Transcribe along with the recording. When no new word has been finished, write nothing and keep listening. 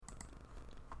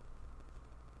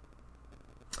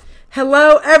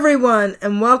Hello, everyone,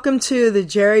 and welcome to the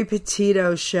Geri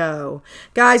Petito Show.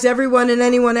 Guys, everyone and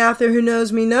anyone out there who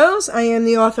knows me knows I am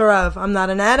the author of I'm Not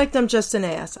an Addict, I'm Just an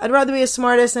Ass. I'd rather be a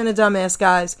smartass than a dumbass,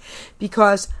 guys,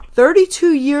 because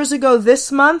 32 years ago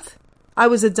this month, I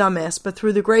was a dumbass, but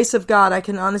through the grace of God, I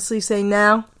can honestly say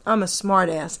now, I'm a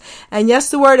smartass. And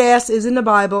yes, the word ass is in the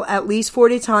Bible at least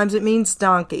 40 times. It means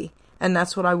donkey, and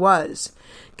that's what I was.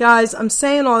 Guys, I'm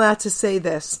saying all that to say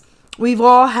this. We've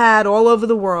all had, all over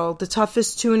the world, the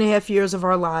toughest 2.5 years of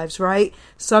our lives, right?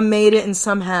 Some made it and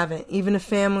some haven't. Even a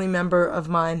family member of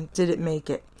mine didn't make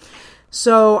it.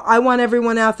 So I want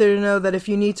everyone out there to know that if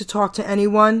you need to talk to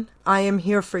anyone, I am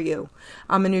here for you.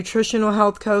 I'm a nutritional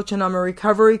health coach and I'm a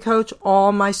recovery coach.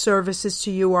 All my services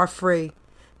to you are free.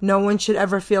 No one should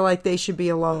ever feel like they should be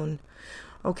alone.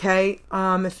 Okay?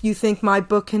 If you think my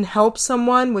book can help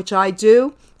someone, which I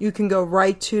do, you can go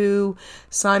right to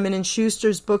Simon &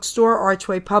 Schuster's bookstore,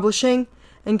 Archway Publishing.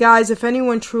 And guys, if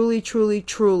anyone truly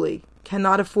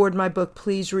cannot afford my book,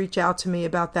 please reach out to me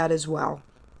about that as well.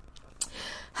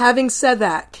 Having said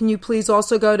that, can you please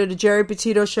also go to the Geri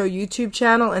Petito Show YouTube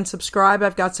channel and subscribe?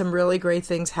 I've got some really great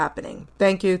things happening.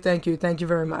 Thank you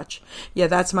very much. Yeah,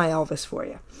 that's my Elvis for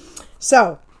you.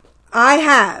 So, I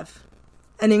have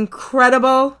an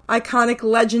incredible, iconic,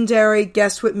 legendary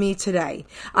guest with me today.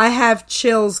 I have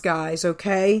chills, guys,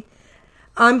 okay?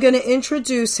 I'm going to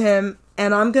introduce him,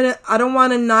 and I don't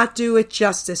want to not do it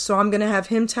justice, so I'm going to have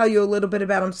him tell you a little bit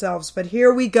about himself. But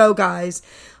here we go, guys.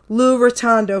 Lou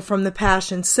Rotondo from The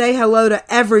Passion. Say hello to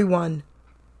everyone.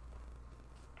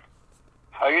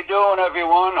 How you doing,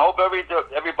 everyone? Hope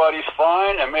everybody's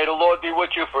fine, and may the Lord be with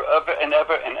you forever and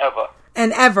ever and ever.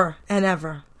 And ever and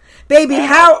ever. Baby,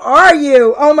 how are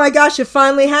you? Oh my gosh, it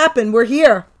finally happened. We're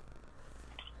here.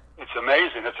 It's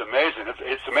amazing.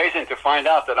 It's amazing to find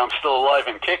out that I'm still alive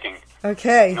and kicking.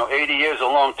 Okay. 80 years is a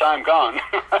long time gone.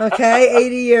 Okay,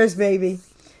 80 years, baby.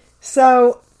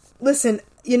 So, listen,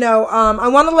 I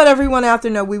want to let everyone out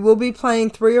there know we will be playing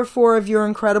 3 or 4 of your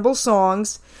incredible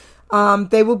songs.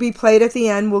 They will be played at the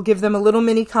end. We'll give them a little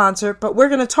mini concert, but we're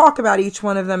going to talk about each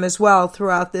one of them as well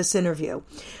throughout this interview.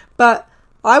 But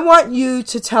I want you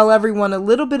to tell everyone a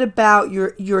little bit about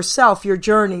yourself, your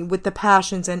journey with the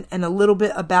Passions, and a little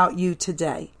bit about you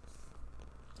today.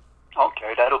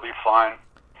 Okay, that'll be fine.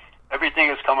 Everything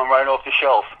is coming right off the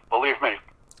shelf, believe me.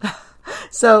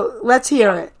 So, let's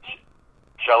hear it.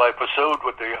 Shall I pursue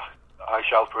with I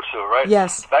shall pursue, right?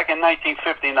 Yes. Back in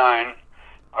 1959,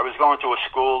 I was going to a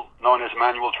school known as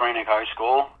Manual Training High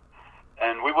School.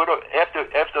 And we would,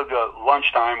 after the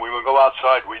lunchtime, we would go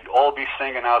outside. We'd all be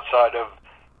singing outside of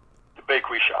the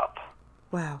bakery shop.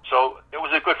 Wow. So it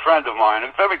was a good friend of mine,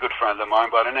 a very good friend of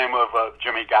mine by the name of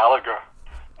Jimmy Gallagher.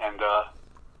 And a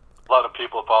lot of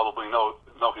people probably know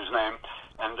his name.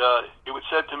 And he would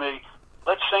say to me,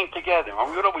 let's sing together.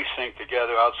 And we would always sing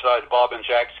together outside Bob and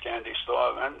Jack's candy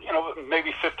store. And,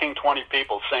 maybe 15, 20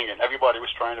 people singing. Everybody was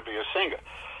trying to be a singer.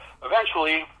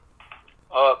 Eventually,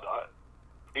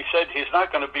 he said he's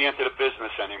not going to be into the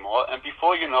business anymore. And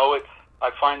before you know it, I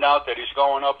find out that he's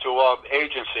going up to our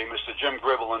agency, Mr. Jim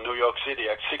Gribble in New York City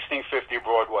at 1650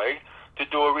 Broadway, to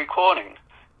do a recording.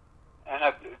 And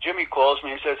Jimmy calls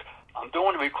me and says, I'm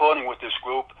doing a recording with this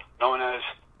group known as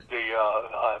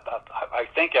I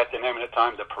think at the name of the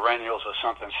time, the Perennials or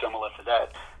something similar to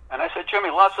that. And I said, Jimmy,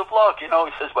 lots of luck. He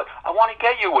says, but I want to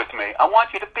get you with me. I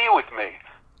want you to be with me.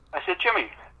 I said,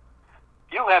 Jimmy,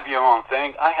 you have your own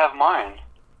thing. I have mine.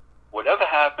 Whatever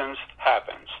happens,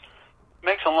 happens.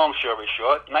 Makes a long story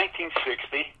short,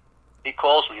 1960, he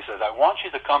calls me. He says, I want you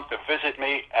to come to visit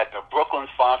me at the Brooklyn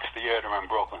Fox Theater in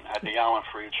Brooklyn at the Alan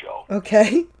Freed Show.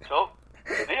 Okay. So,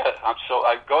 so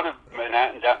I go to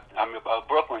Manhattan,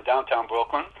 Brooklyn, downtown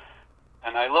Brooklyn,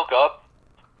 and I look up,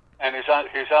 and he's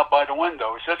out by the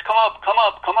window. He says, come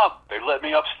up. They let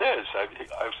me upstairs. So he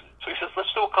says,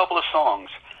 let's do a couple of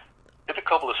songs. Did a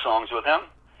couple of songs with him.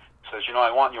 He says, I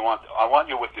want you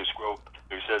with this group.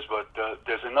 He says, but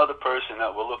there's another person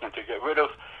that we're looking to get rid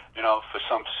of, for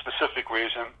some specific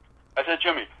reason. I said,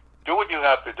 Jimmy, do what you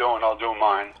have to do, and I'll do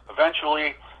mine.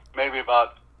 Eventually, maybe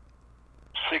about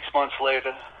 6 months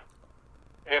later,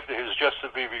 after his Just to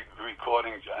Be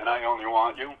recording, and I Only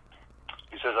Want You,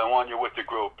 he says, I want you with the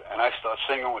group. And I start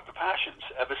singing with the Passions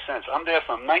ever since. I'm there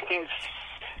from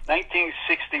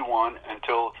 1961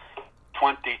 until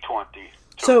 2020.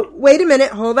 So, wait a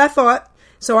minute, hold that thought.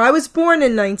 So, I was born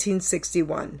in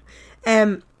 1961,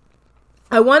 and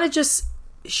I want to just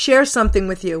share something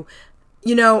with you.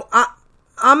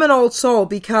 I'm an old soul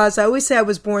because I always say I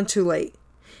was born too late.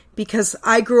 Because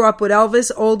I grew up with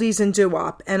Elvis, oldies, and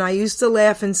doo-wop. And I used to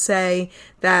laugh and say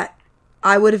that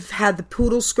I would have had the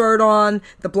poodle skirt on,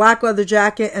 the black leather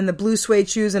jacket, and the blue suede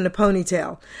shoes and the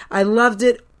ponytail. I loved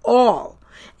it all.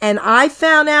 And I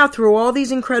found out through all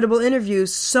these incredible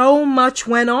interviews, so much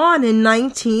went on in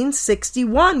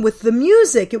 1961 with the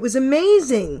music. It was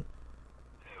amazing.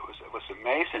 It was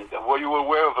amazing. Were you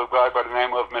aware of a guy by the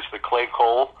name of Mr. Clay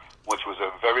Cole, which was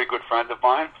a very good friend of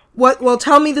mine? What? Well,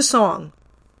 tell me the song.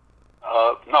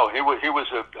 No, he was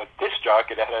a disc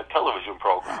jockey that had a television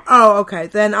program. Oh, okay.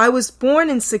 Then I was born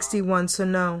in 61, so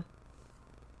no.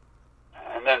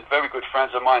 And then very good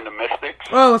friends of mine, the Mystics.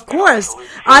 Oh, of course.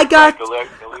 I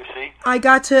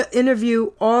got to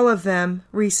interview all of them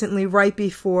recently, right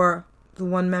before the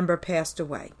one member passed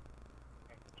away.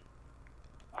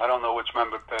 I don't know which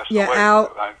member passed away. Yeah,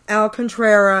 Al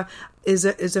Contreras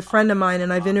is a friend of mine,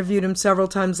 and I've interviewed him several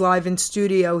times live in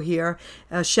studio here.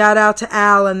 Shout out to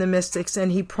Al and the Mystics,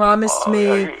 and he promised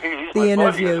me the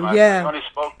interview. I only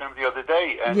spoke to him the other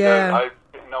day, and I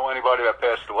didn't know anybody that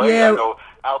passed away. Yeah. I know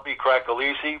Albie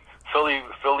Crackalisi. Philly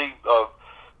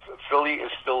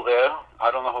is still there.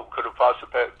 I don't know who could have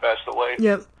possibly passed away.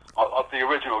 Yep. Of the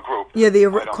original group. Yeah,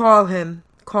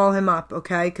 call him up,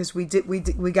 okay? Because we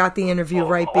got the interview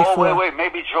right before. Oh, wait,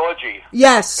 maybe Georgie.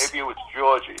 Yes. Maybe it was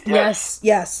Georgie.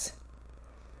 Yes.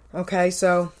 Okay,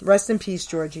 so rest in peace,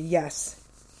 Georgie. Yes.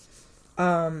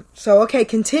 So okay,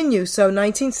 continue. So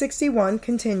 1961,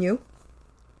 continue.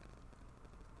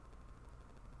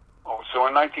 Oh, so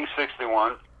in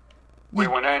 1961, we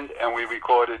went in and we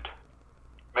recorded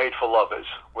 "Made for Lovers"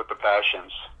 with the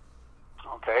Passions.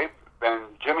 Okay. Then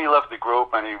Jimmy left the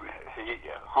group and he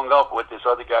hung up with these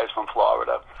other guys from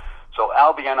Florida. So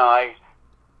Albie and I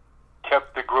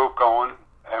kept the group going,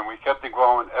 and we kept the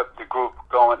group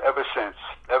going ever since.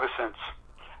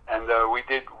 And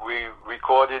we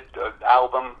recorded an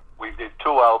album. We did 2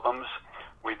 albums.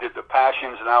 We did the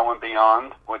Passions Now and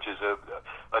Beyond, which is a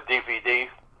DVD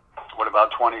with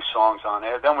about 20 songs on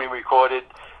there. Then we recorded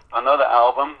another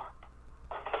album,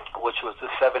 which was the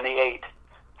 78,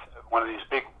 one of these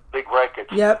big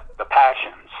records, Yep. The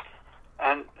Passions.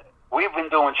 And we've been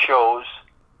doing shows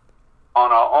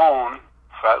on our own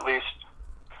for at least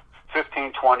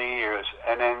 15, 20 years.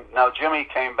 And then now Jimmy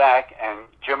came back, and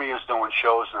Jimmy is doing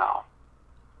shows now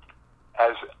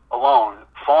as alone,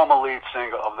 former lead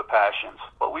singer of the Passions.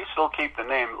 But we still keep the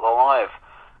name alive.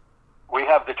 We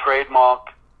have the trademark.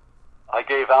 I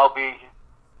gave Albie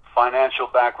financial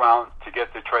background to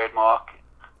get the trademark.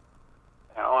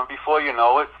 And before you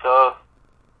know it,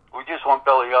 we just went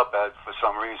belly up for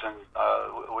some reason.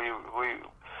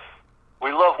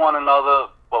 We love one another,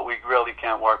 but we really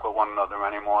can't work with one another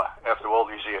anymore after all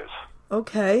these years.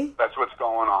 Okay. That's what's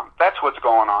going on. That's what's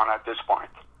going on at this point.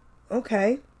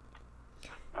 Okay.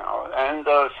 And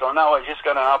so now I just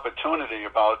got an opportunity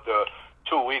about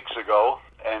 2 weeks ago,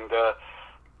 and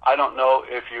I don't know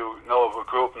if you know of a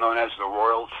group known as the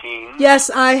Royal Teens. Yes,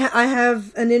 I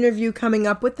have an interview coming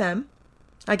up with them.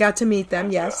 I got to meet them,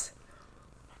 yes.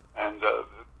 And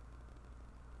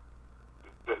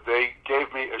they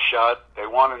gave me a shot. They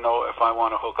want to know if I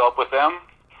want to hook up with them.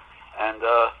 And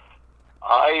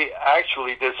I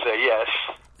actually did say yes.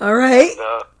 All right.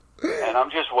 And I'm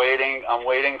just waiting. I'm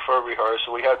waiting for a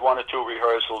rehearsal. We had 1 or 2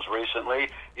 rehearsals recently.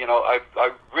 You know, I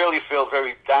really feel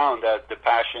very down that the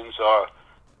Passions are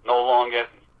no longer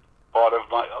part of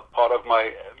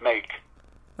my make.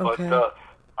 Okay. But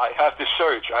I have to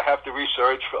search. I have to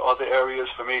research for other areas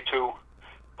for me to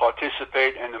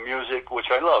participate in the music, which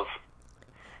I love.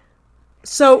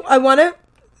 So I want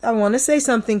to say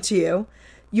something to you.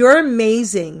 You're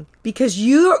amazing because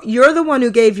you're the one who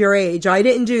gave your age. I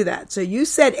didn't do that. So you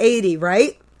said 80,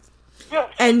 right? Yes.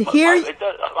 And here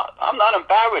I'm not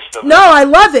embarrassed of it. No, I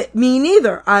love it. Me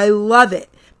neither. I love it.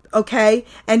 Okay?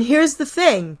 And here's the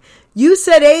thing. You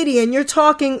said 80 and you're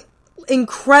talking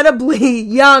incredibly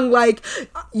young, like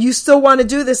you still want to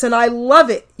do this, and I love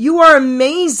it. You are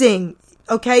amazing.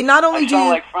 Okay, not only do you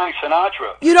like Frank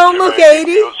Sinatra. You don't look 80.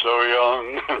 Feel so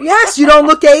young. Yes, you don't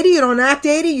look 80. You don't act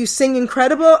 80. You sing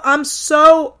incredible. I'm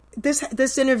so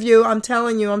this interview. I'm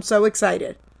telling you, I'm so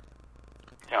excited.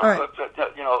 Yeah, all right. But,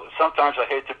 sometimes I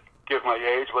hate to give my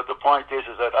age, but the point is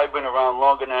that I've been around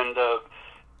longer than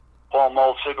Paul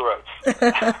Mold cigarettes.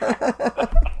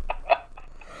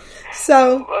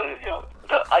 So,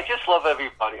 I just love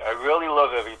everybody. I really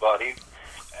love everybody.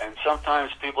 And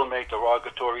sometimes people make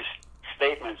derogatory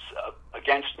statements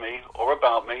against me or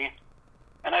about me,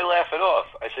 and I laugh it off.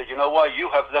 I said, you know what? You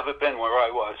have never been where I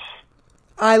was.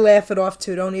 I laugh it off,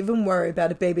 too. Don't even worry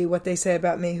about it, baby, what they say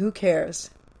about me. Who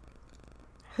cares?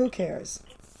 Who cares?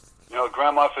 You know,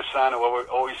 Grandma Fasano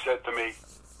always said to me,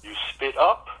 you spit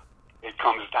up, it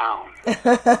comes down.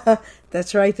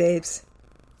 That's right, babes.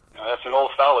 That's an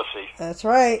old fallacy. That's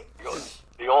right.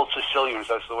 The old Sicilians,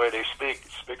 that's the way they speak.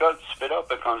 Spit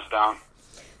up, it comes down.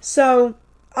 So,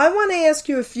 I want to ask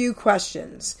you a few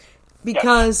questions,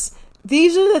 because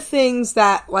these are the things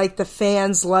that, like, the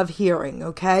fans love hearing,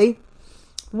 okay?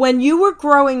 When you were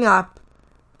growing up,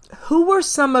 who were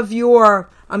some of your,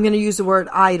 I'm going to use the word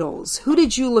idols, who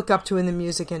did you look up to in the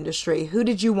music industry? Who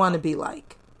did you want to be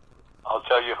like? I'll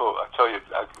tell you who.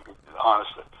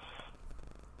 Honestly.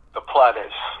 The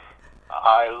Platters.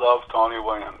 I love Tony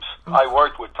Williams. I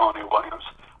worked with Tony Williams.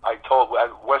 I told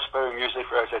at Westbury Music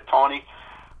Fair, I said, Tony,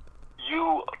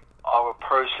 you are a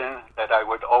person that I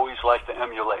would always like to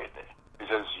emulate. He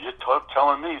says, you're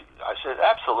telling me? I said,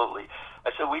 absolutely.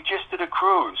 I said, we just did a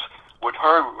cruise with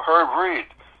Herb Reed,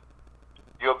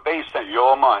 your bass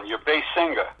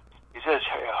singer. He says,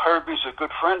 Herbie's a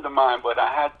good friend of mine, but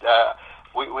I had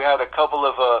we had a couple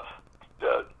of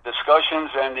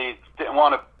discussions, and he didn't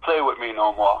want to play with me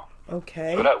no more.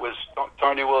 Okay. So that was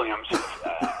Tony Williams.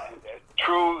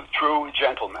 True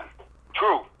gentleman.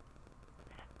 True.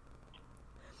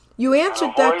 You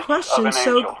answered that question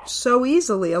so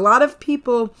easily. A lot of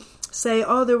people say,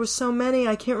 "Oh, there were so many,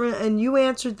 I can't remember," and you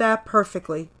answered that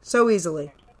perfectly, so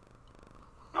easily.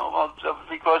 No, well,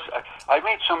 because I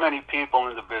meet so many people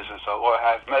in the business, or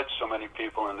have met so many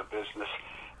people in the business,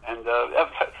 and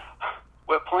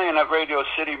we're playing at Radio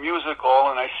City Music Hall,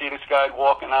 and I see this guy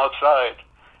walking outside,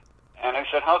 and I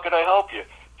said, "How could I help you?"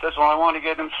 He says, "Well, I want to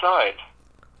get inside."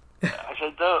 I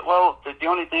said, well, the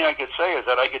only thing I could say is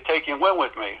that I could take him in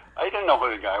with me. I didn't know who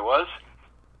the guy was.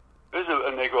 There's a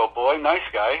Negro boy, nice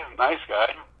guy.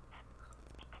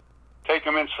 Take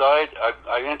him inside.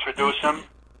 I introduce him.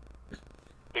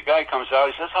 The guy comes out.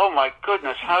 He says, "Oh, my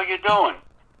goodness, how you doing?"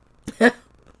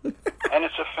 And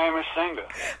it's a famous singer.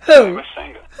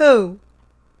 Who?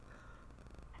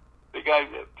 The guy,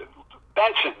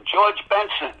 Benson, George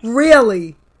Benson.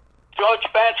 Really? George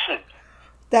Benson.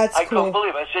 That's cool. I couldn't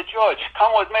believe it. I said, "George,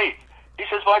 come with me." He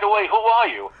says, "By the way, who are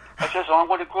you?" I says, "Oh, I'm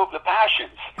with the group The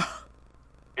Passions."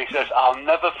 He says, "I'll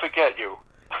never forget you."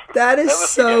 That is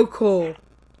so cool.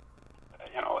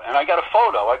 You know, and I got a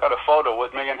photo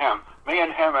with me and him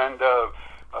and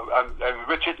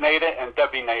Richard Nader and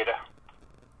Debbie Nader.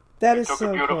 That is so cool.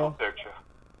 Took a beautiful picture.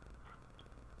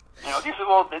 You know, these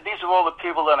are all the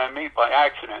people that I meet by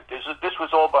accident. This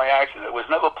was all by accident. It was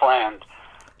never planned.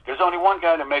 There's only one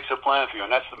guy that makes a plan for you,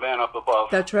 and that's the man up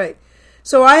above. That's right.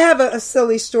 So I have a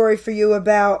silly story for you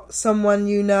about someone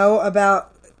you know,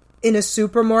 about in a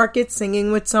supermarket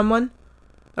singing with someone,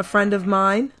 a friend of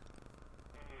mine,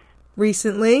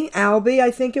 recently. Albie,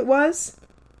 I think it was.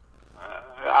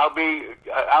 Albie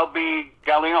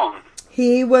Gallione.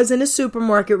 He was in a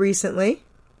supermarket recently,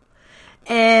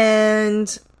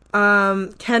 and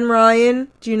Ken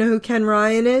Ryan. Do you know who Ken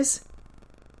Ryan is?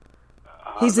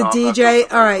 He's a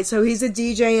DJ. All right, so he's a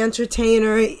DJ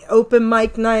entertainer, open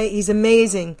mic night. He's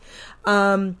amazing.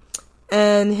 And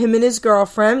him and his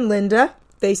girlfriend, Linda,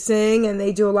 they sing and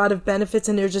they do a lot of benefits,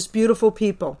 and they're just beautiful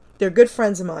people. They're good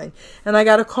friends of mine. And I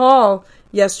got a call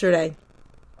yesterday,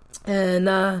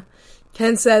 and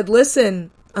Ken said, "Listen,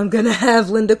 I'm going to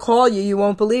have Linda call you. You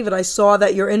won't believe it. I saw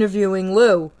that you're interviewing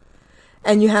Lou,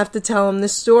 and you have to tell him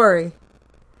this story."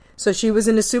 So she was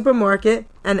in a supermarket,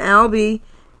 and Albie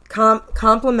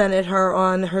complimented her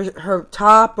on her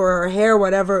top or her hair,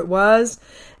 whatever it was.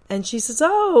 And she says,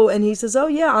 "Oh," and he says, "Oh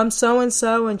yeah, I'm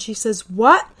so-and-so." And she says,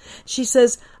 "What?" She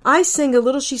says, "I sing a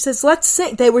little." She says, "Let's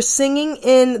sing." They were singing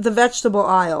in the vegetable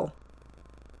aisle.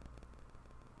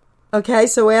 Okay,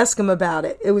 so ask him about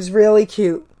it. It was really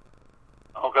cute.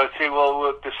 Okay, see,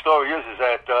 well, the story is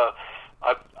that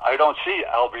I don't see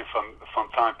Albie from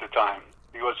time to time.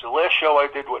 Because the last show I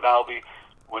did with Albie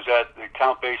was at the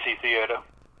Count Basie Theater.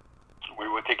 We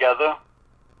were together.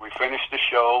 We finished the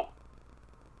show.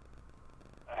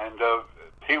 And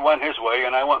he went his way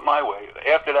and I went my way.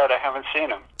 After that, I haven't seen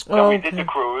him. Then we did the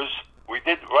cruise.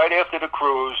 Right after the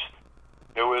cruise,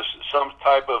 there was some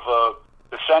type of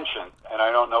dissension. And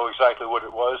I don't know exactly what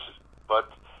it was,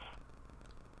 but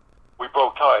we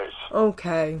broke ties.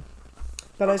 Okay.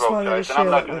 But I just wanted to share I'm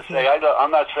not going to say,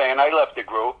 I'm not saying I left the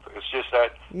group. It's just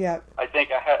that I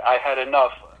think I had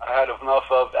enough. I had enough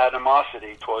of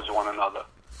animosity towards one another.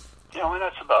 You know, and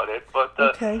that's about it. But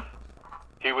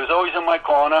he was always in my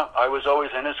corner. I was always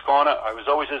in his corner. I was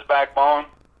always his backbone.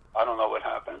 I don't know what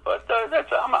happened, but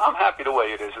I'm happy the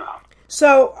way it is now.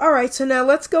 So, all right. So now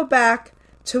let's go back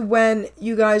to when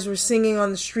you guys were singing on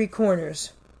the street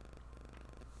corners.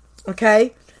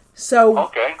 Okay? So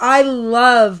I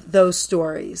love those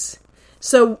stories.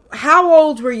 So how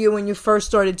old were you when you first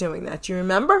started doing that? Do you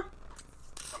remember?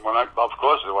 Of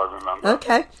course do I remember.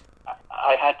 Okay.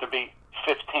 I had to be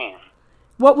 15.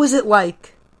 What was it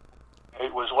like?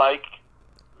 It was like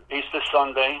Easter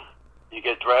Sunday. You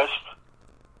get dressed,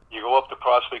 you go up to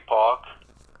Prospect Park,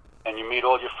 and you meet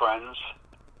all your friends,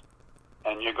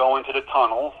 and you go into the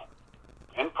tunnel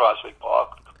in Prospect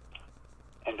Park,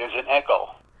 and there's an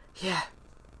echo. Yeah.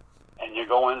 And you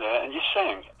go in there and you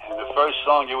sing. And the first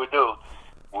song you would do,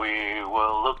 we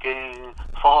were looking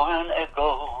for an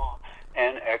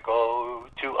echo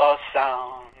to our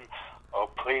sound, a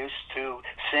place to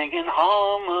sing in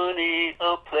harmony,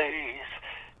 a place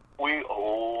we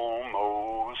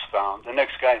almost found. The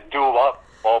next guy, do-up,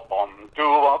 bum,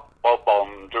 do-up,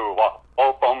 bum, do-up,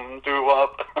 bum,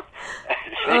 do-up. You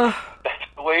see, that's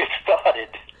the way it started.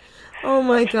 Oh,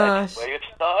 my gosh. That's the way it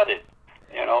started,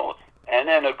 you know. And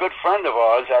then a good friend of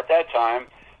ours at that time,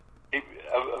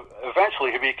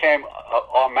 eventually he became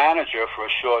our manager for a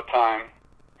short time,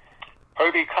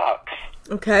 Herbie Cox.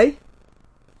 Okay.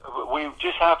 We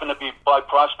just happened to be by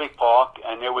Prospect Park,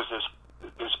 and there was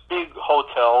this big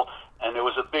hotel, and there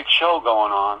was a big show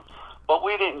going on. But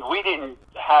we didn't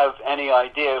have any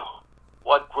idea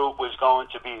what group was going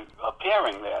to be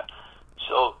appearing there.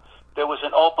 So there was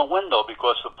an open window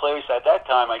because the place at that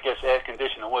time, I guess air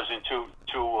conditioning wasn't too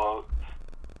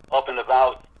up and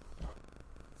about.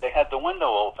 They had the window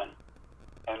open,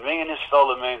 and me and this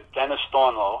fellow named Dennis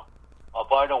Thornlow are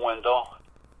by the window,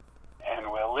 and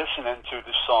we're listening to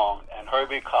the song, and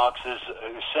Herbie Cox is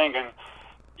singing,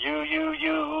 you,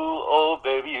 oh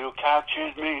baby, you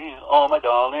captured me, oh my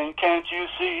darling, can't you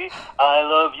see, I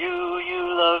love you,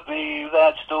 you love me,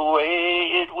 that's the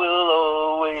way it will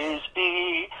always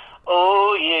be,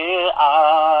 oh yeah,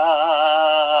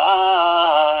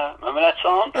 remember that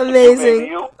song? Amazing.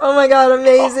 You, oh my God,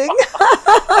 amazing.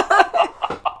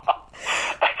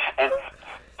 And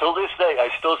till this day, I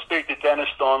still speak to Dennis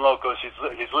Thornlow because he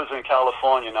lives in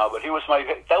California now. But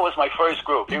that was my first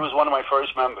group. He was one of my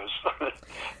first members.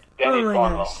 Denny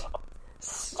Thornlow. Gosh.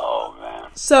 Oh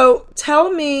man. So tell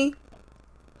me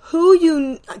who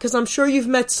because I'm sure you've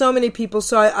met so many people,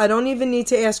 so I don't even need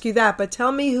to ask you that. But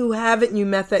tell me who haven't you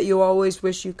met that you always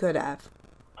wish you could have.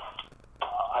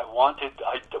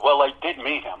 I did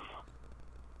meet him,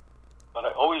 but I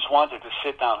always wanted to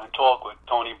sit down and talk with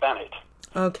Tony Bennett.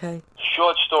 Okay.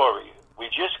 Short story. We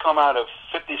just come out of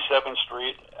 57th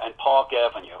Street and Park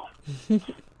Avenue, and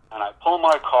I pull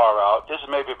my car out. This is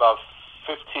maybe about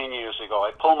 15 years ago.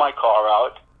 I pull my car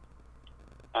out,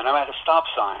 and I'm at a stop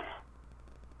sign.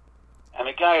 And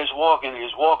the guy is walking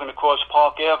across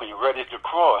Park Avenue, ready to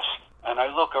cross. And I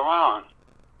look around,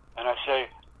 and I say,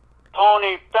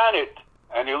 Tony Bennett.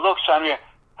 And he looks at me,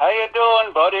 how you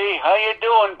doing, buddy? How you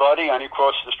doing, buddy? And he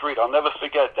crossed the street. I'll never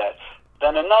forget that.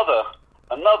 Then another.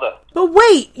 But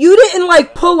wait, you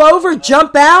didn't pull over,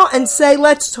 jump out, and say,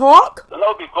 let's talk?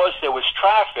 No, because there was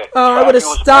traffic. Oh, I would have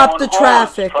stopped the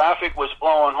traffic. Traffic was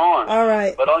blowing horns. All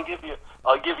right. But I'll give you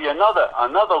another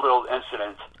little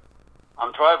incident.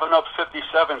 I'm driving up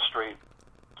 57th Street,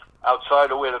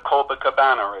 outside of where the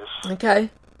Copacabana is. Okay.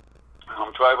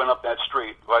 I'm driving up that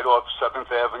street, right off 7th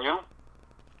Avenue,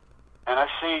 and I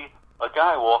see a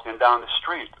guy walking down the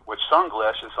street with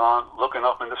sunglasses on, looking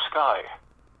up in the sky.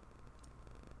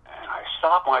 And I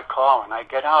stop my car, and I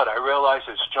get out. I realize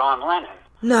it's John Lennon.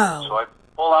 No. So I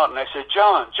pull out, and I said,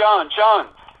 John,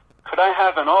 could I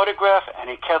have an autograph? And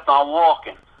he kept on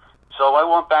walking. So I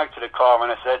went back to the car,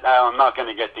 and I said, no, I'm not going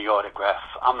to get the autograph.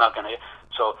 I'm not going to.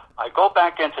 So I go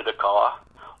back into the car.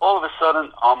 All of a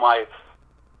sudden, on my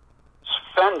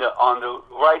fender, on the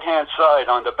right-hand side,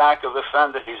 on the back of the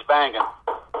fender, he's banging.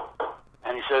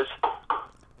 And he says,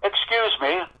 excuse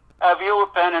me, have you a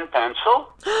pen and pencil?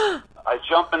 I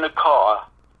jump in the car.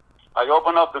 I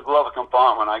open up the glove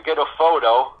compartment. I get a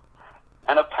photo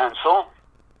and a pencil,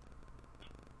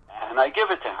 and I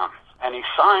give it to him. And he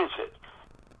signs it.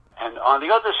 And on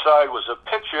the other side was a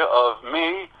picture of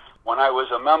me when I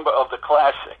was a member of the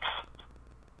Classics.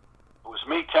 It was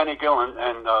me, Kenny Gill, and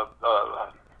Emil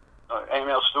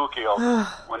Stucchio.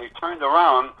 When he turned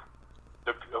around,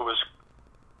 it was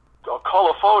a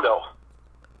color photo.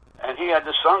 And he had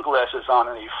the sunglasses on,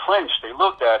 and he flinched. He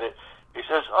looked at it. He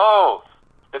says, oh,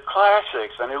 the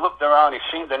Classics. And he looked around. He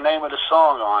seen the name of the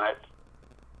song on it.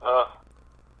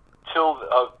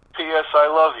 P.S. I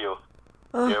Love You.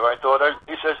 Yeah, I thought,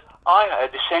 he says, I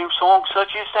had the same song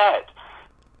such as that.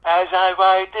 As I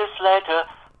write this letter,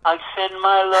 I send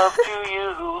my love to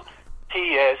you.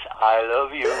 P.S. I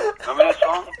love you. Remember that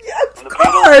song? Yes, of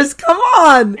course. Come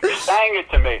on. He sang it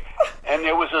to me. And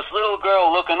there was this little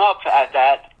girl looking up at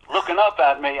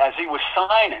me as he was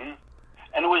signing,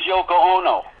 and it was Yoko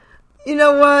Ono. You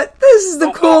know what? This is the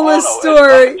Yoko coolest Ono.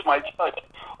 story. It's my touch.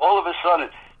 All of a sudden,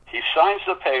 he signs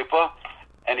the paper,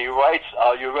 and he writes,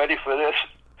 are you ready for this?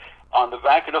 On the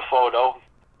back of the photo,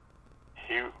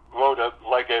 he wrote a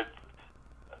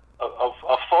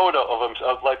photo of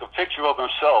himself, like a picture of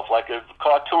himself, like a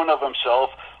cartoon of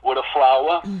himself with a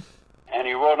flower, and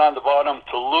he wrote on the bottom,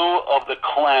 to Lou of the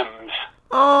Clems.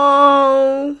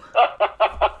 Oh.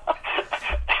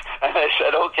 And I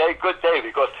said, okay, good day,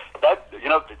 because that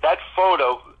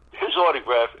photo, his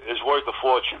autograph is worth a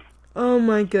fortune. Oh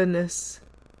my goodness.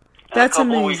 And That's a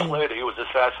couple amazing. of weeks later, he was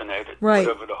assassinated. Right.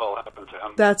 Whatever the hell happened to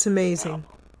him. That's amazing.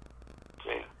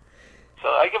 See? So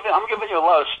I'm giving you a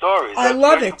lot of stories. I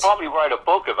love it. You could probably write a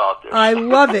book about this. I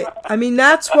love it. I mean,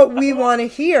 that's what we want to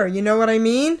hear. You know what I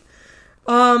mean?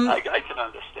 I can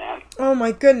understand. Oh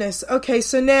my goodness. Okay,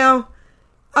 so now,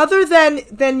 other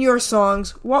than your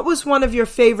songs, what was one of your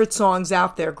favorite songs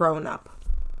out there growing up?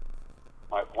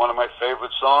 One of my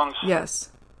favorite songs? Yes.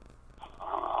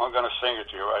 I'm going to sing it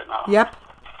to you right now. Yep.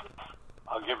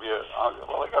 I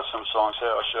got some songs here.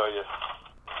 I'll show you.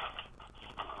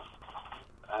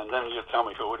 And then you tell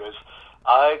me who it is.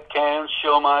 I can't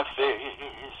show my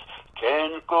face,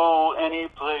 can't go any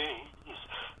place.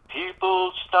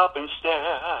 People stop and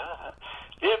stare.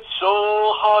 It's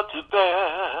so hard to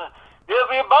bear.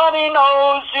 Everybody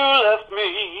knows you left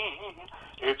me.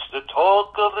 It's the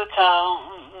talk of the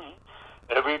town.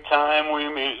 Every time we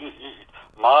meet,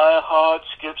 my heart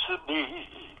skips a beat.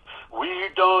 We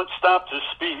don't stop to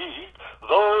speak,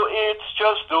 though it's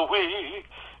just a week.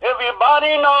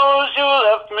 Everybody knows you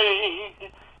left me.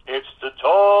 It's the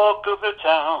talk of the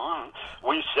town.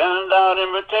 We send out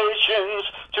invitations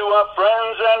to our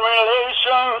friends and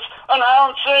relations,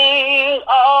 announcing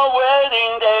our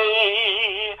wedding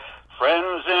day.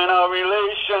 Friends and our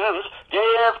relations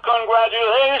give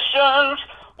congratulations.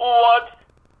 What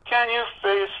can you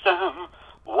face them?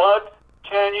 What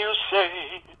can you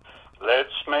say?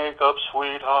 Let's make up,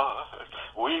 sweetheart.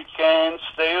 We can't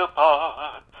stay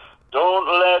apart. Don't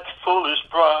let foolish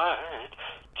pride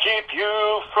keep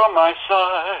you from my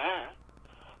side.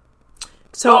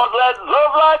 So, don't let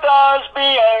love like ours be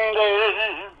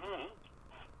ended.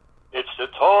 It's the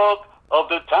talk of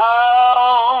the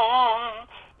town.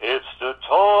 It's the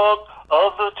talk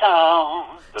of the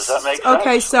town. Does that make sense?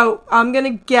 Okay, so I'm going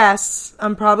to guess.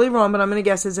 I'm probably wrong, but I'm going to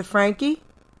guess. Is it Frankie?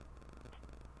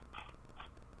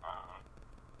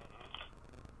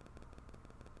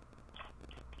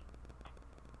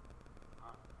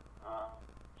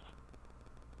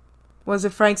 Was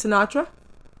it Frank Sinatra?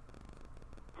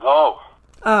 No.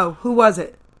 Oh, who was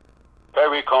it?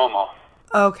 Perry Como.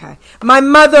 Okay. My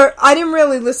mother, I didn't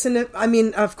really listen to, I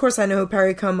mean, of course I know who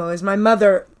Perry Como is. My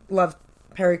mother loved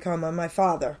Perry Como, my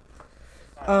father.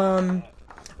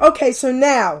 Okay, so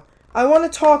now, I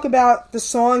want to talk about the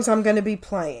songs I'm going to be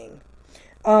playing.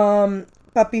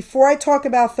 But before I talk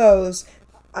about those,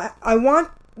 I want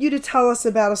you to tell us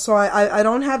about a song. I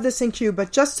don't have this in cue,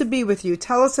 but Just to Be With You.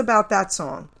 Tell us about that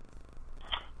song.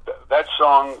 That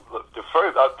song,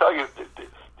 I'll tell you,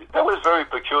 that was very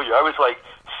peculiar. I was like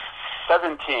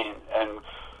 17, and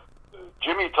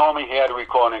Jimmy told me he had a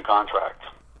recording contract.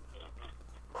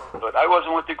 But I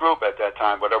wasn't with the group at that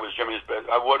time, but I was Jimmy's,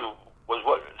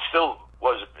 still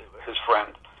was his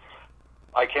friend.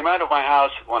 I came out of my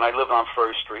house when I lived on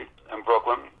First Street in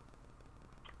Brooklyn,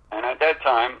 and at that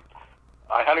time,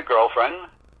 I had a girlfriend,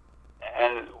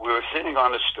 and we were sitting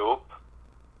on the stoop,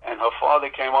 and her father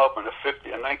came up in a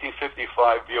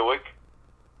 1955 Buick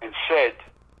and said,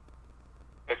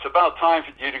 "It's about time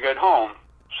for you to get home."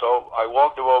 So I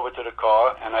walked her over to the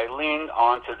car, and I leaned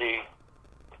on the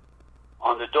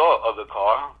door of the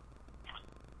car,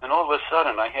 and all of a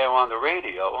sudden I hear on the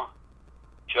radio,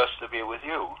 "Just to Be With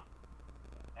You."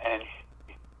 And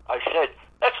I said,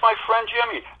 "That's my friend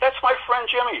Jimmy. That's my friend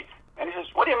Jimmy." And he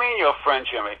says, "What do you mean your friend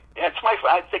Jimmy?" "It's my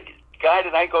friend. The guy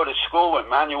that I go to school with,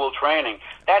 manual training.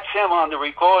 That's him on the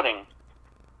recording."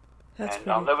 And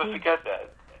I'll never forget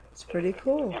that. It's pretty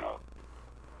cool. You know,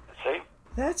 see?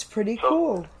 That's pretty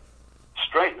cool.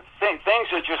 Strange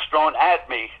things are just thrown at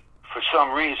me for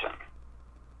some reason.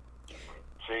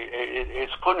 See,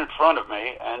 it's put in front of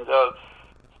me, and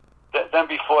then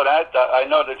before that, I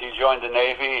know that he joined the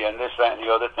Navy and this, that, and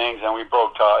the other things, and we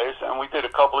broke ties, and we did a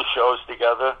couple of shows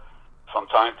together from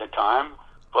time to time,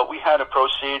 but we had to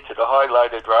proceed to the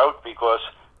highlighted route because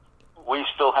we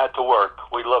still had to work.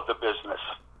 We love the business.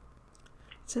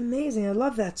 It's amazing. I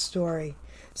love that story.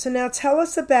 So now tell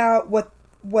us about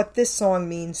what this song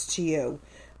means to you.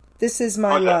 This Is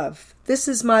My Love. This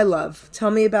Is My Love.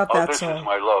 Tell me about that song. This Is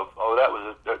My Love. Oh,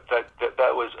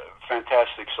 that was a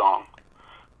fantastic song.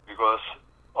 Because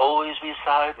always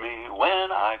beside me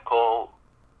when I call,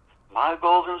 my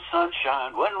golden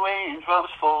sunshine when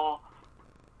raindrops fall.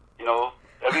 You know,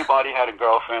 Everybody had a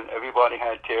girlfriend. Everybody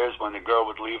had tears when the girl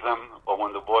would leave them or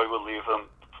when the boy would leave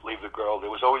the girl. There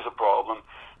was always a problem.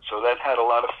 So that had a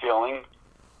lot of feeling,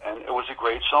 and it was a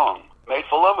great song. Made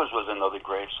for Lovers was another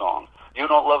great song. You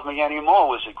Don't Love Me Anymore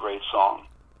was a great song.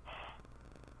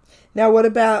 Now, what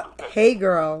about Hey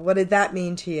Girl? What did that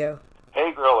mean to you?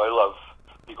 Hey Girl, I love.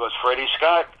 Because Freddie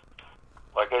Scott,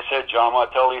 like I said, John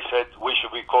Martelli said, we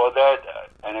should record that.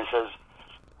 And it says,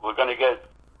 we're going to get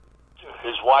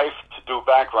his wife to do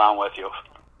background with you.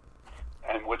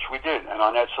 And which we did. And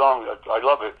on that song, I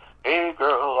love it. Hey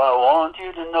girl, I want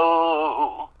you to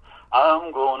know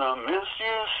I'm gonna miss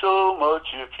you so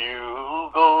much if you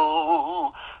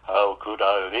go. How could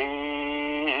I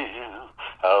live?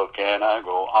 How can I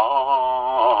go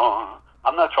on?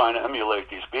 I'm not trying to emulate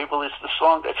these people. It's the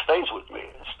song that stays with me.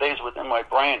 It stays within my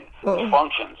brain. It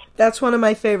functions. That's one of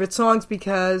my favorite songs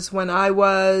because when I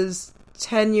was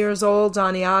 10 years old,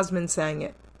 Donny Osmond sang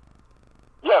it.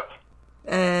 Yep.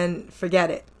 And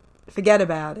forget it. Forget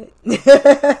about it.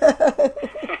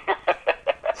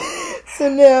 So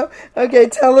now, okay,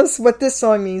 tell us what this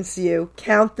song means to you.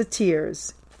 Count the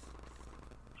Tears.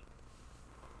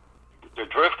 The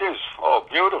Drifters, oh,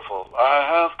 beautiful. I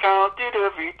have counted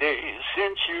every day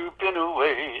since you've been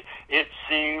away. It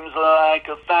seems like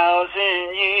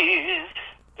 1,000 years.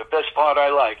 The best part I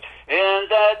liked. And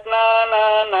that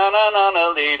na-na-na-na-na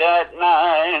late at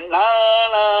night,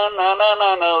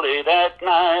 na-na-na-na-na late at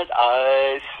night,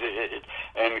 I sit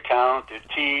and count the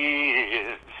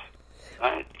tears.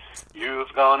 Right?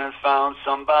 You've gone and found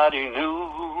somebody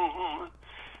new.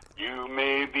 You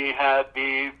may be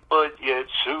happy, but yet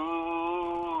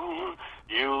soon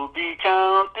you'll be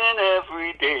counting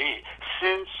every day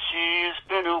since she's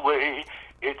been away.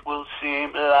 It will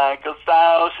seem like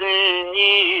 1,000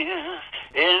 years.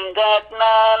 In that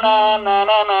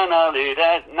na-na-na-na-na late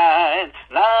at night,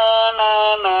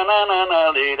 na-na-na-na-na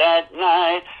late at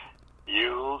night,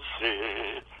 you'll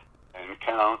sit and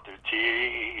count the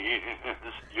tears.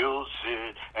 You'll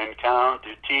sit and count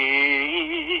the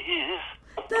tears.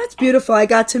 That's beautiful. I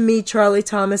got to meet Charlie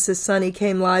Thomas's son. He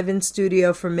came live in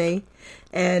studio for me.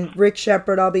 And Rick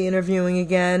Shepard I'll be interviewing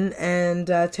again. And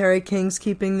Terry King's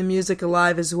keeping the music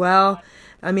alive as well.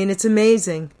 I mean, it's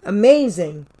amazing.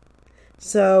 Amazing.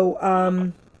 So,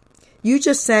 you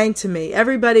just sang to me.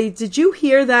 Everybody, did you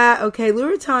hear that? Okay, Lou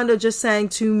Rotondo just sang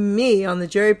to me on the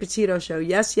Geri Petito show.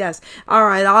 Yes, yes. All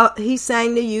right, he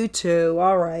sang to you too.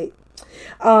 All right.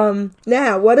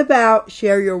 Now, what about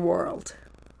Share Your World?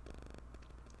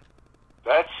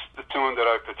 That's the tune that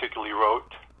I particularly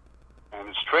wrote, and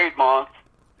it's trademarked.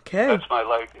 Okay. That's my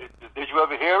like. Did you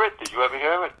ever hear it? Did you ever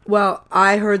hear it? Well,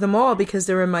 I heard them all because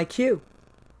they're in my queue.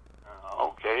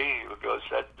 Okay, because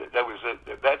that was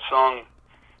it. That song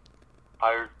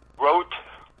I wrote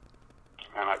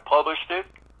and I published it,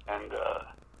 and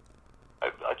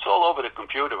it's all over the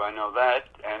computer. I know that,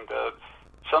 and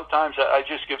sometimes I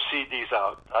just give CDs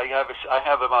out. I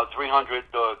have about 400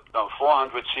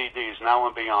 CDs now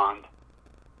and beyond,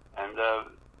 and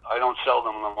I don't sell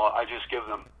them no more. I just give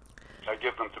them. I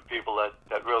give them to people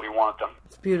that really want them.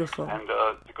 It's beautiful. And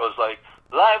it goes like,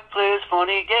 life plays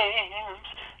funny games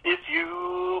if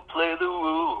you play the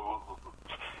rules.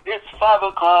 It's 5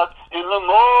 o'clock in the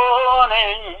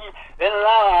morning and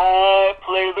I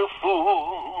play the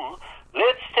fool.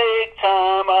 Let's take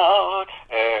time out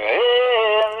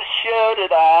and shout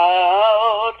it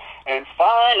out and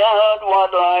find out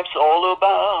what life's all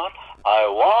about. I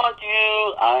want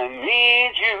you, I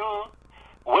need you,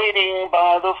 waiting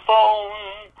by the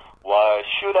phone. Why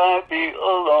should I be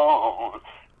alone?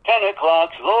 10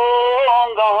 o'clock's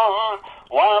long gone.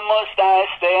 Why must I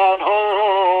stay at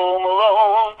home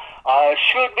alone? I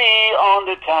should be on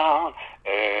the town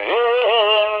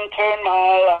and turn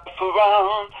my life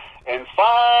around and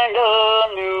find a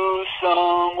new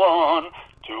someone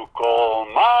to call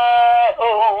my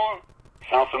own.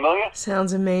 Sound familiar?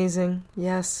 Sounds amazing.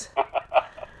 Yes.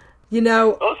 You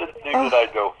know, those are the things that I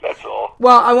do. That's all.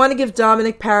 Well, I want to give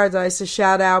Dominic Paradise a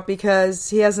shout out because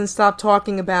he hasn't stopped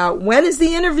talking about when is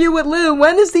the interview with Lou?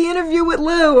 When is the interview with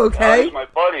Lou? Okay. He's my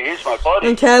buddy. He's my buddy.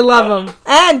 Okay, I love him.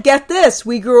 And get this,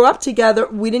 we grew up together.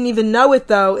 We didn't even know it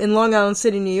though in Long Island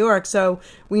City, New York. So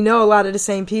we know a lot of the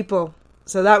same people.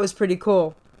 So that was pretty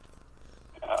cool.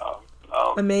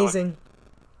 Amazing.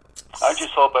 I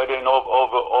just hope I didn't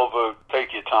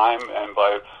overtake your time and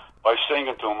by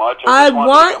singing too much. I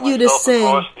want you to sing.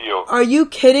 To you. Are you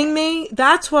kidding me?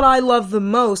 That's what I love the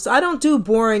most. I don't do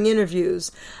boring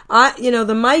interviews.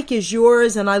 The mic is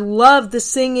yours, and I love the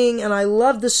singing, and I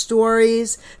love the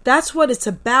stories. That's what it's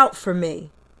about for me.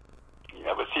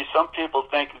 Yeah, but see, some people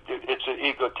think it's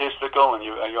egotistical, and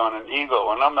you're on an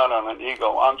ego, and I'm not on an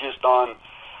ego. I'm just on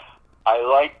I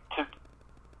like to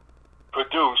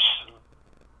produce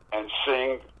and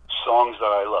sing songs that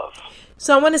I love.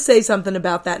 So I want to say something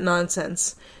about that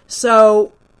nonsense.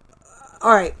 So,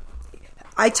 all right,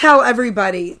 I tell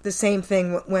everybody the same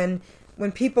thing when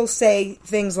people say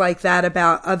things like that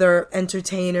about other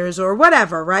entertainers or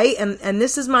whatever, right? And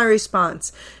this is my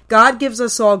response. God gives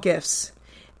us all gifts,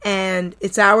 and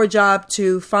it's our job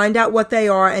to find out what they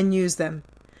are and use them,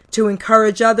 to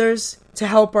encourage others, to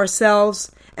help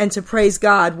ourselves, and to praise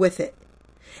God with it.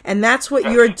 And that's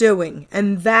what you're doing.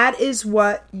 And that is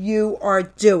what you are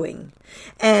doing.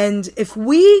 And if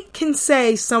we can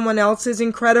say someone else is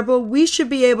incredible, we should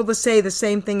be able to say the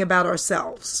same thing about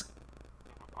ourselves.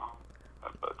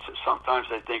 But sometimes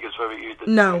I think it's very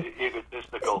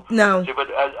egotistical. No. See,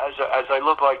 but as I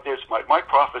look like this, my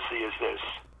prophecy is this.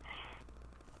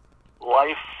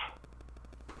 Life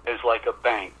is like a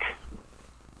bank.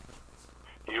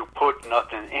 You put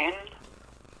nothing in,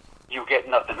 you get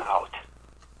nothing out.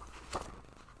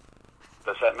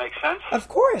 Does that make sense? Of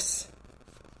course.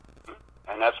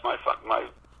 And that's my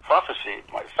prophecy,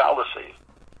 my fallacy.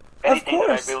 Anything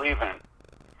that I believe in.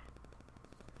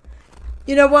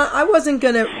 You know what? I wasn't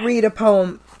going to read a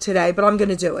poem today, but I'm going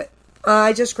to do it.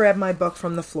 I just grabbed my book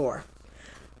from the floor.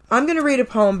 I'm going to read a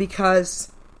poem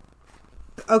because,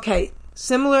 okay,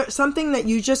 something that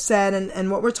you just said and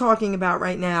what we're talking about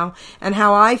right now, and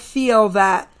how I feel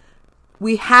that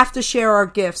we have to share our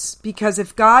gifts, because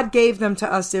if God gave them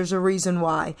to us, there's a reason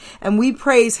why. And we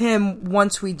praise Him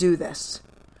once we do this.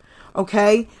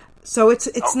 Okay? So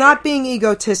it's not being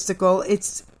egotistical.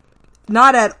 It's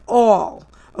not at all.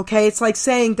 Okay? It's like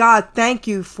saying, God, thank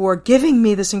you for giving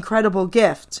me this incredible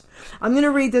gift. I'm going to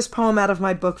read this poem out of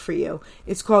my book for you.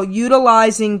 It's called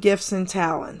Utilizing Gifts and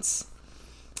Talents.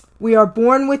 We are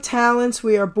born with talents.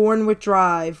 We are born with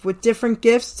drive, with different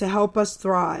gifts to help us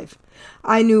thrive.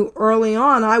 I knew early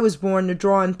on I was born to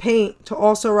draw and paint, to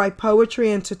also write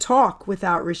poetry, and to talk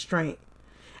without restraint.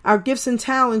 Our gifts and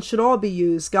talents should all be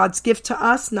used. God's gift to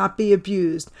us, not be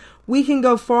abused. We can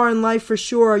go far in life for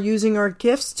sure, using our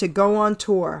gifts to go on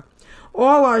tour.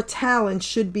 All our talents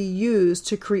should be used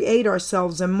to create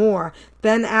ourselves and more.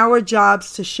 Then our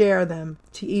job's to share them,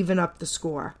 to even up the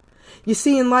score. You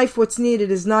see, in life what's needed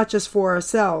is not just for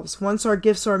ourselves. Once our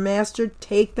gifts are mastered,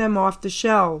 take them off the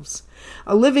shelves.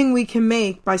 A living we can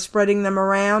make by spreading them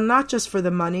around, not just for the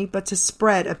money, but to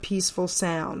spread a peaceful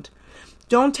sound.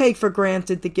 Don't take for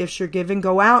granted the gifts you're given.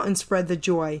 Go out and spread the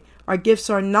joy. Our gifts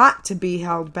are not to be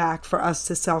held back for us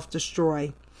to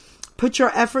self-destroy. Put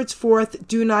your efforts forth.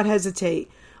 Do not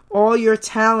hesitate. All your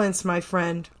talents, my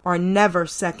friend, are never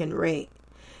second-rate.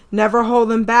 Never hold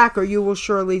them back or you will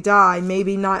surely die.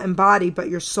 Maybe not in body, but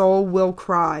your soul will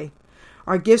cry.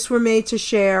 Our gifts were made to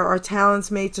share, our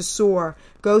talents made to soar.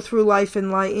 Go through life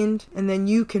enlightened, and then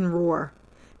you can roar.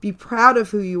 Be proud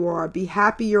of who you are. Be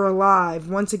happy you're alive.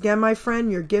 Once again, my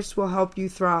friend, your gifts will help you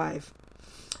thrive.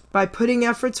 By putting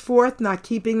efforts forth, not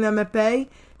keeping them at bay,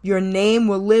 your name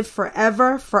will live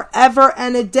forever, forever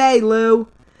and a day, Lou.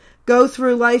 Go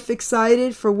through life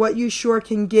excited for what you sure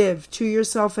can give. To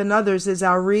yourself and others is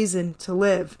our reason to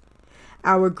live.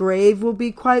 Our grave will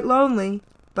be quite lonely,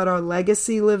 but our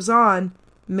legacy lives on.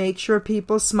 Make sure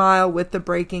people smile with the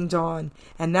breaking dawn.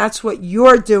 And that's what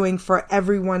you're doing for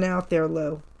everyone out there,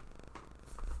 Lou.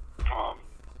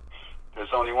 There's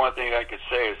only one thing I could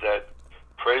say is that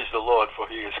praise the Lord, for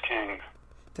He is King.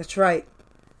 That's right.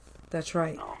 That's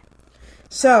right. No.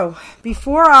 So,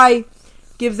 before I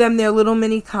give them their little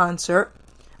mini concert,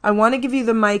 I want to give you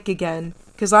the mic again,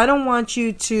 because I don't want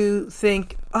you to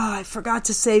think, oh, I forgot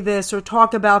to say this or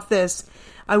talk about this.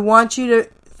 I want you to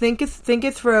think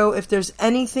it through. If there's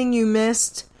anything you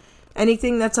missed,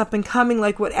 anything that's up and coming,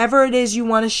 like whatever it is you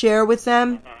want to share with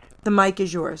them, the mic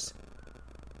is yours.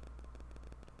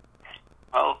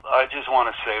 Well, I just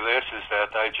want to say this, is that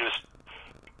I just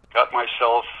got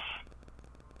myself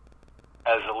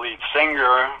as a lead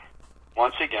singer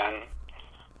once again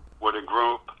with a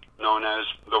group known as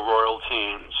the Royal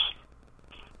Teens.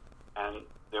 And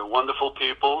they're wonderful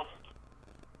people,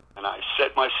 and I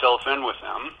set myself in with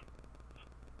them.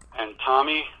 And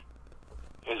Tommy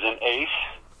is an ace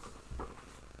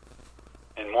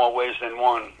in more ways than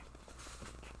one.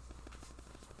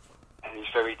 And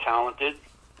he's very talented,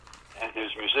 and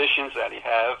his musicians that he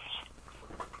has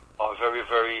are very,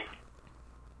 very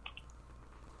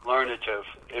learned.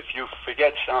 If you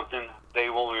forget something, they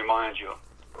will remind you.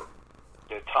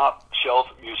 They're top shelf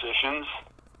musicians,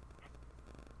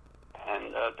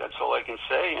 and that's all I can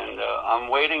say. And I'm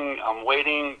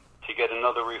waiting to get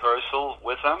another rehearsal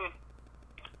with them,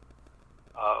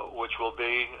 which will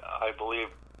be, I believe,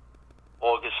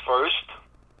 August 1st,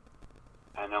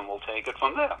 and then we'll take it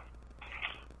from there.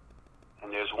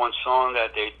 And there's one song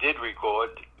that they did record,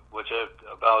 which is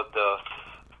about,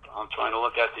 I'm trying to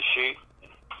look at the sheet.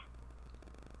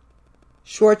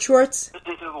 Short shorts?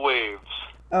 Listen to the waves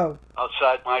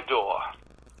outside my door.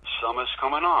 Summer's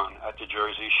coming on at the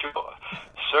Jersey Shore.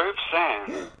 Surf,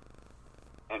 sand,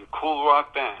 and cool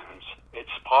rock bands. It's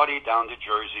party down the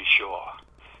Jersey Shore.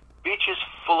 Beaches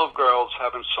full of girls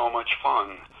having so much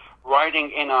fun.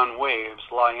 Riding in on waves,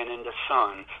 lying in the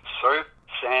sun. Surf,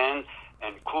 sand,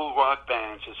 and cool rock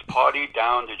bands. It's party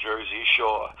down the Jersey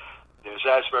Shore. There's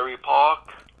Asbury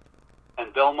Park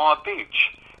and Belmar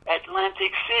Beach.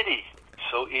 Atlantic City,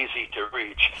 so easy to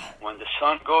reach. When the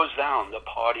sun goes down, the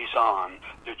party's on.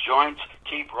 The joints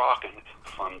keep rocking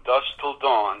from dusk till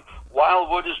dawn.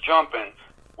 Wildwood is jumping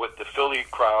with the Philly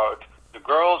crowd. The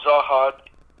girls are hot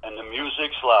and the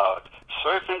music's loud.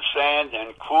 Surfing, sand,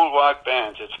 and cool rock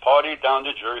bands. It's party down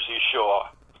the Jersey Shore.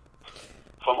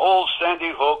 From old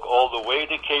Sandy Hook all the way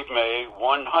to Cape May,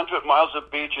 100 miles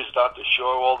of beaches dot the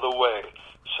shore all the way.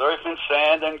 Surfing,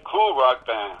 sand, and cool rock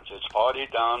bands. It's party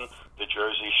down the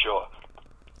Jersey Shore.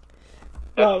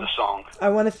 That's the song. I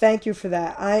want to thank you for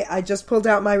that. I just pulled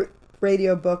out my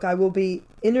radio book. I will be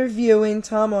interviewing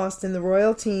Tom Austin, the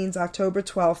Royal Teens, October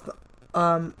 12th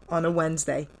on a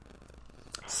Wednesday.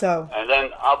 So. And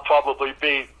then I'll probably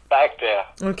be back there.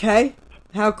 Okay.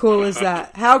 How cool is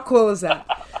that? How cool is that?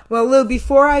 Well, Lou,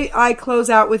 before I close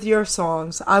out with your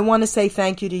songs, I want to say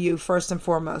thank you to you first and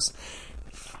foremost.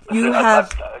 You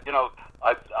have...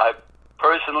 I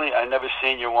personally, I never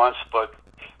seen you once, but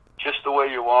just the way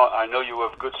you are, I know you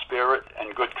have good spirit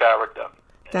and good character.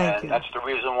 Thank you. That's the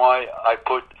reason why I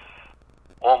put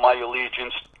all my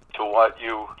allegiance to what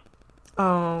you...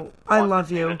 Oh, I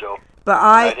love you.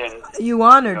 But you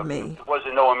honored me. It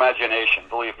wasn't no imagination,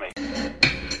 believe me.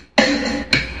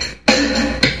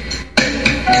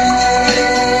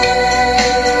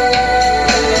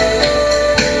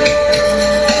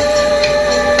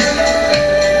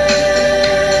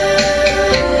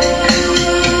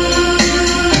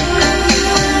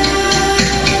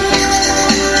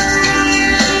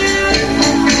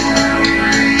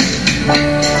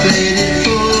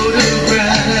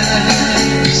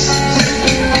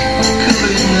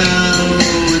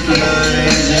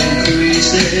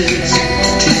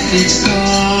 It's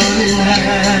torn in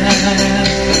half.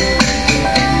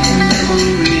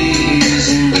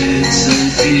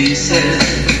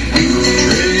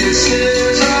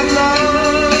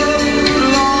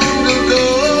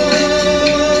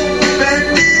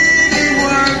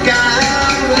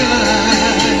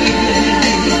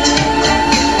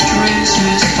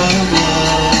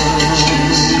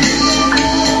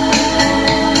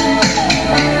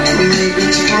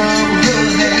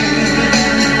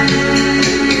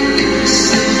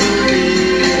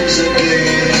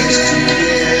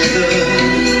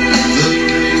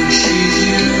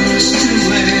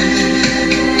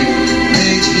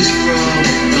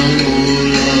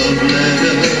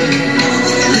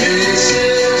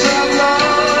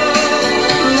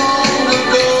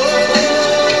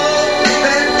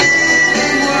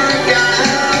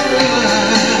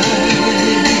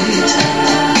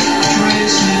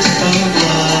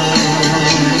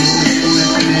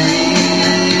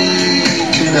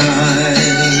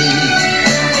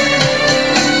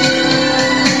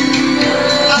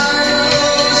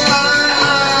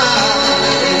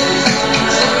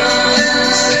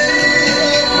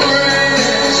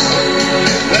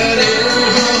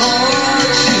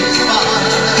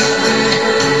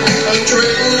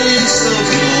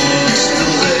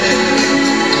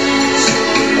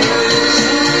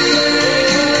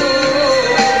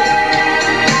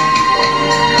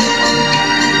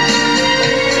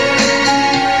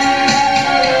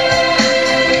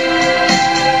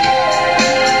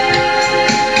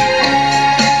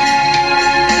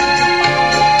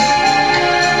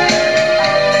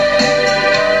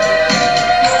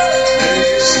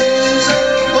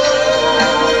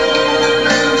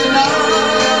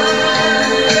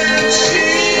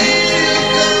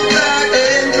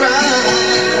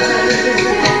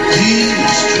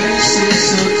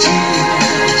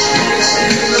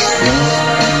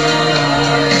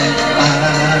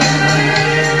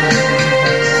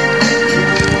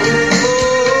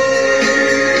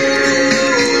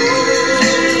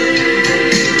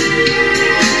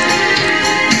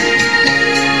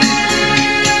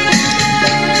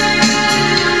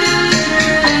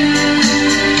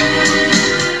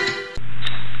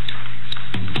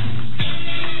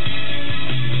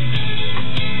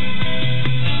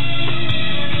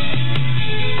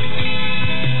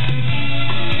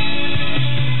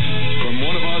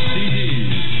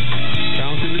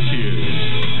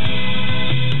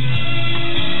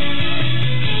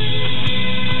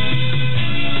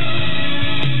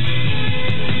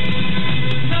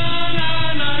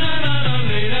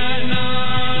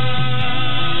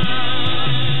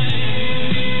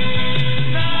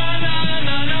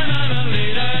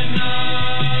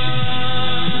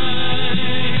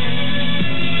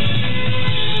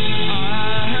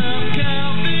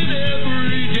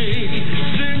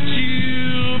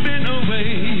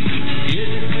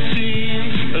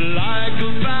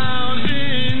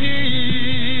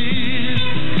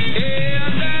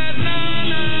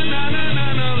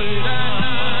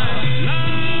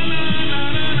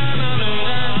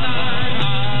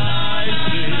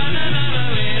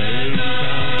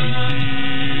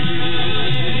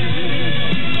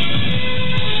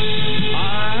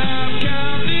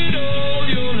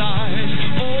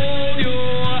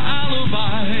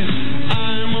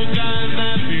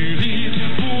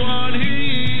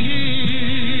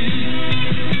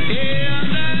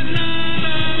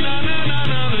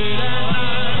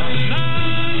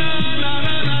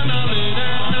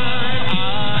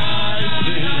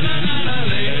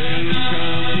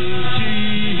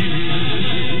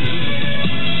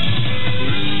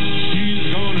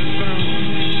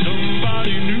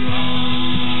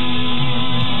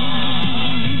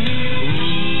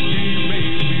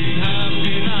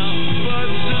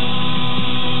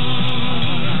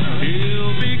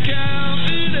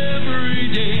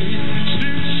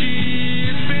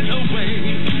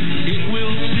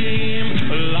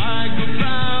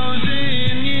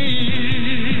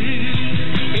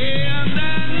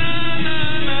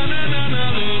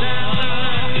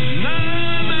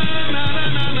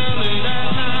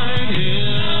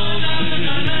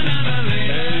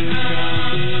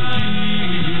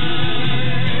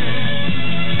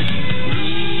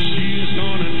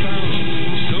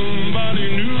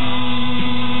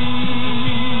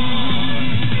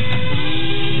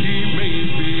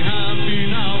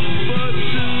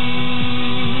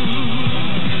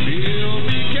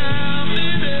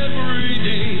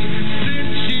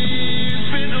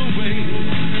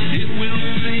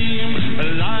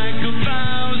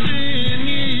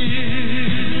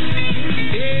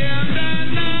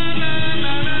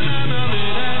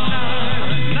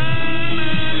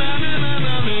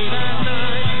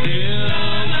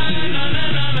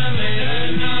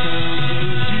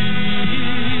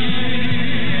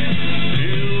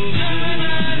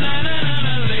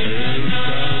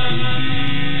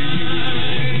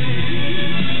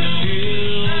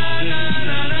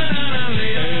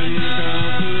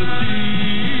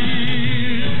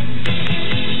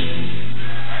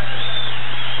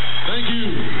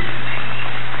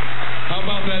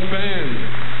 band.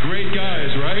 Great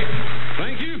guys, right?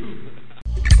 Thank you.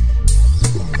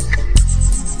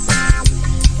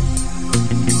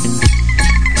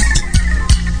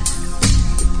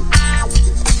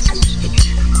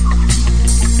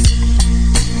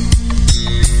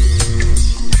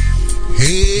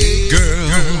 Hey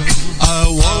girl, I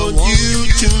want you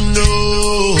to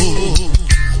know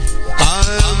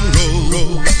I'm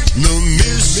gonna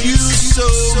miss you so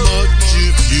much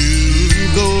if you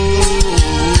go.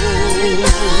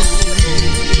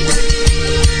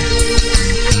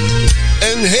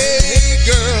 And hey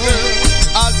girl,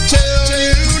 I'll tell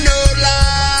you no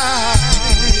lie,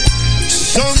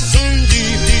 something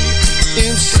deep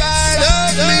inside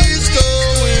of me's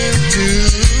going to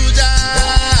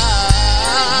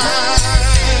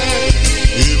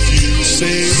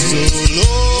say so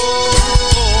long.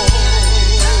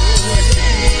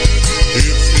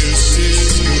 If this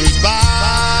is goodbye,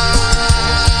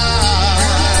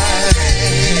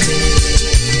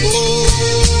 oh,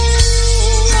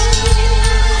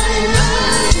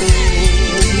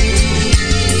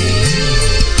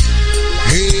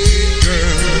 hey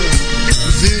girl,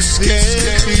 this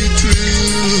can't be true.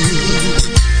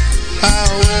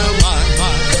 How am I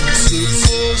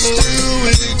supposed to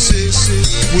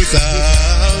exist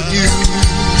without you?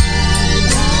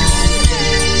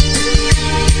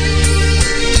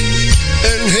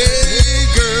 And hey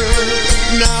girl,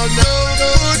 now don't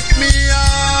put me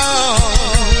on.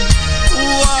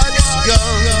 What's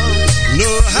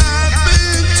gonna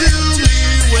happen to me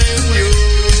when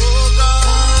you're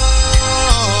gone?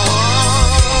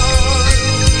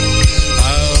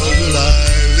 How will I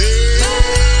live?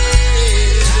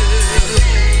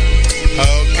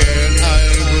 How can I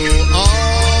go on?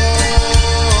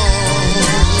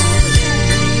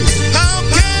 How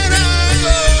can I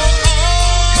go on?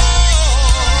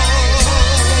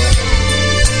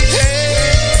 Hey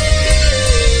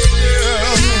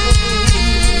girl.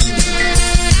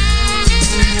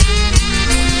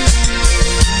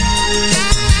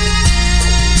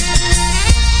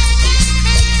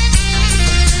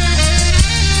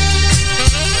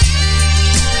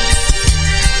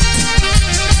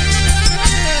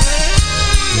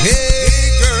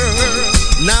 Hey girl,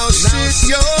 now sit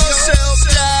yourself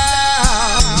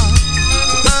down.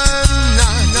 I'm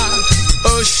not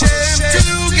ashamed to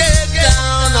get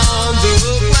down on the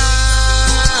ground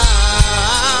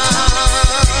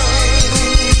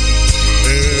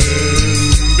and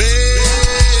beg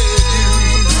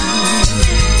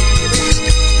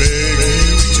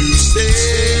you to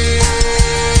stay.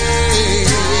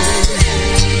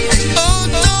 Oh,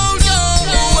 don't go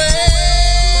away.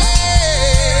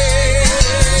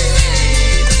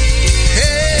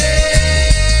 Hey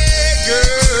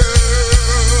girl,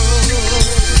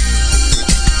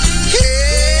 hey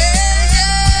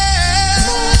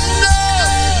no,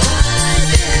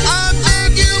 I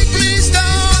beg you, please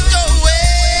don't go away.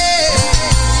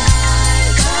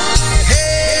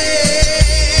 Hey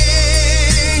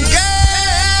girl,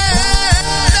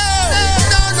 no,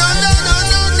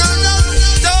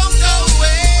 don't go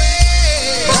away.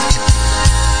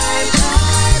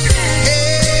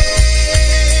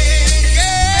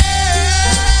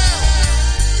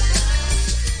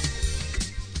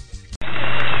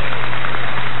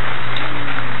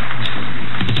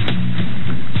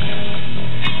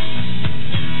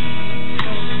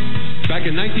 Back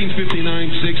in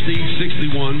 1959, 60,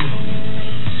 61,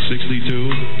 62,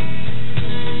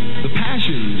 the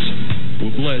Passions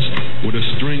were blessed with a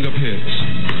string of hits.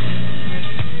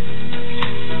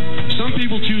 Some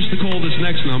people choose to call this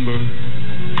next number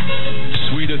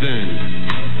Sweeter Than.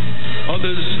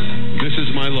 Others, This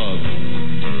Is My Love.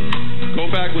 Go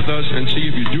back with us and see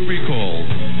if you do recall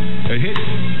a hit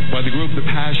by the group The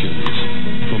Passions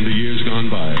from the years gone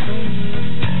by.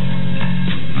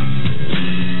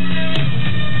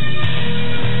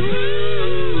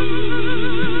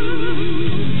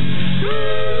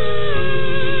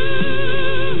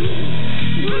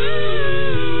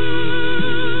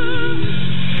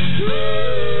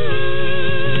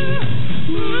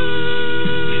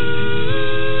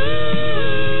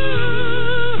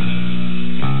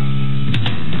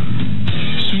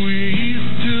 Sweet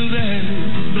till then,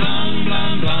 blah,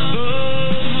 blah, blah.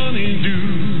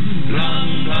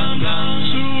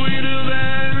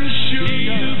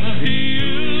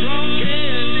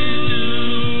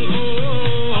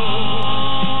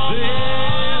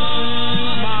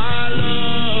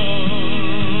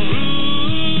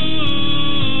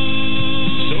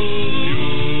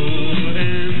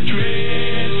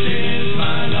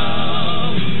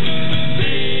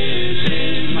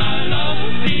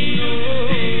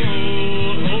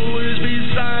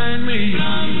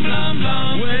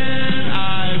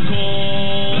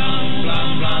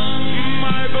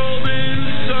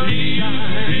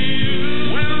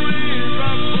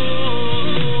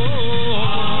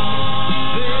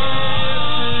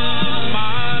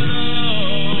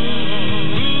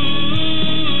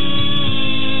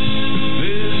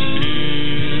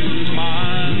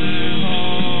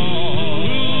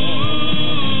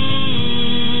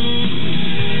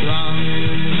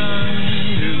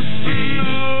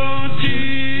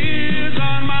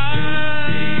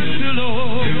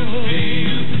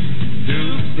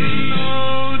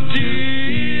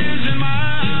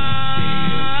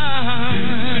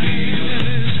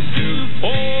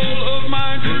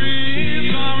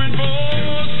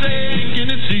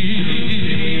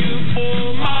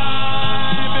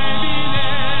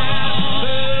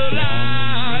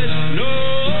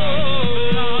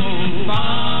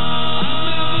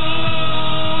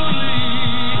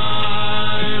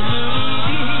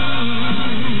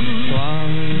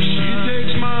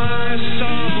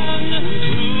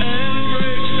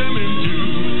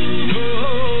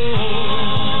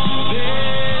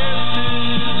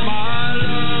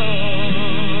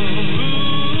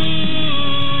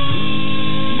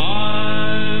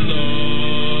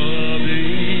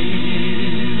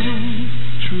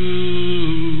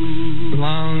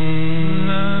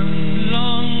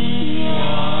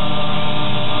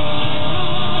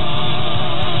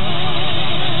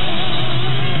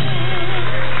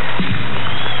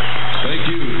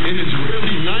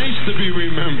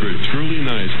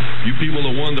 people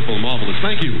are wonderful, marvelous.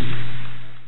 Thank you.